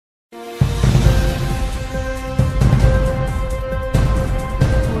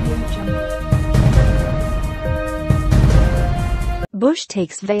Bush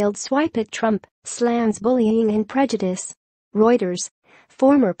takes veiled swipe at Trump, slams bullying and prejudice. Reuters.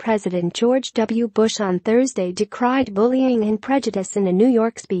 Former President George W. Bush on Thursday decried bullying and prejudice in a New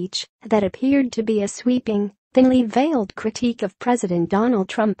York speech that appeared to be a sweeping, thinly veiled critique of President Donald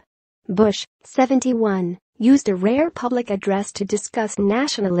Trump. Bush, 71, used a rare public address to discuss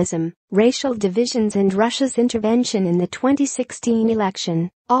nationalism, racial divisions and Russia's intervention in the 2016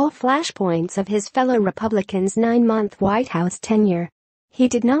 election, all flashpoints of his fellow Republicans' 9-month White House tenure. He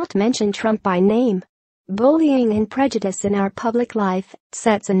did not mention Trump by name. Bullying and prejudice in our public life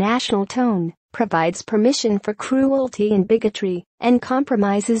sets a national tone, provides permission for cruelty and bigotry, and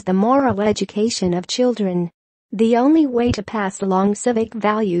compromises the moral education of children. The only way to pass along civic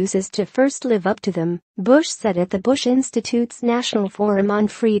values is to first live up to them, Bush said at the Bush Institute's National Forum on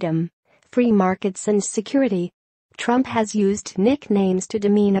Freedom, Free Markets and Security. Trump has used nicknames to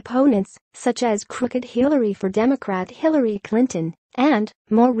demean opponents, such as Crooked Hillary for Democrat Hillary Clinton, and,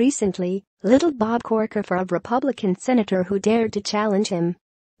 more recently, Little Bob Corker for a Republican senator who dared to challenge him.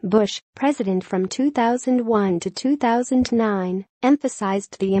 Bush, president from 2001 to 2009,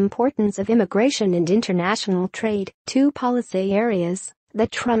 emphasized the importance of immigration and international trade, two policy areas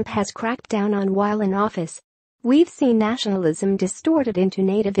that Trump has cracked down on while in office. We've seen nationalism distorted into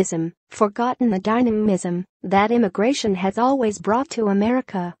nativism, forgotten the dynamism that immigration has always brought to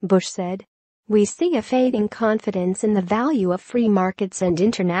America, Bush said. We see a fading confidence in the value of free markets and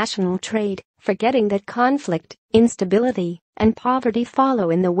international trade, forgetting that conflict, instability, and poverty follow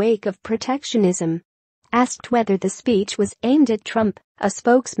in the wake of protectionism. Asked whether the speech was aimed at Trump, a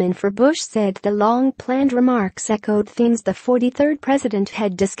spokesman for Bush said the long-planned remarks echoed themes the 43rd president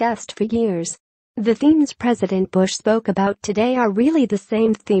had discussed for years. The themes President Bush spoke about today are really the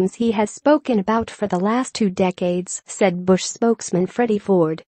same themes he has spoken about for the last 2 decades, said Bush spokesman Freddie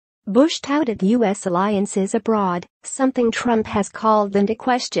Ford. Bush touted U.S. alliances abroad, something Trump has called into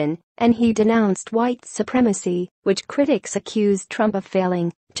question, and he denounced white supremacy, which critics accused Trump of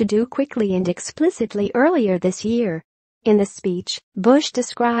failing to do quickly and explicitly earlier this year. In the speech, Bush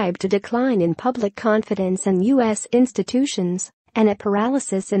described a decline in public confidence in U.S. institutions and a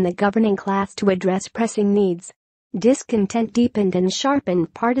paralysis in the governing class to address pressing needs. Discontent deepened and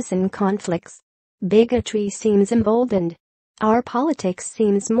sharpened partisan conflicts. Bigotry seems emboldened. Our politics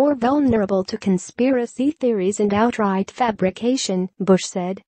seems more vulnerable to conspiracy theories and outright fabrication, Bush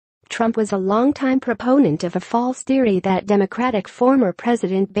said. Trump was a longtime proponent of a false theory that Democratic former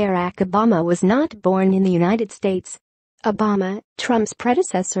President Barack Obama was not born in the United States. Obama, Trump's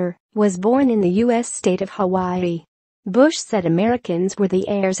predecessor, was born in the U.S. state of Hawaii. Bush said Americans were the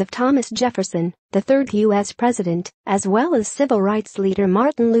heirs of Thomas Jefferson, the third U.S. president, as well as civil rights leader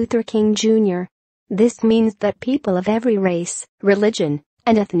Martin Luther King Jr. This means that people of every race, religion,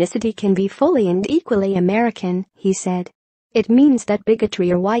 and ethnicity can be fully and equally American, he said. It means that bigotry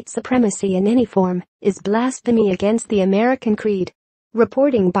or white supremacy in any form is blasphemy against the American creed.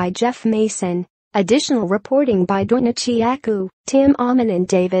 Reporting by Jeff Mason. Additional reporting by Donna Chiaku, Tim Auman and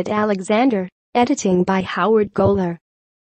David Alexander. Editing by Howard Goller.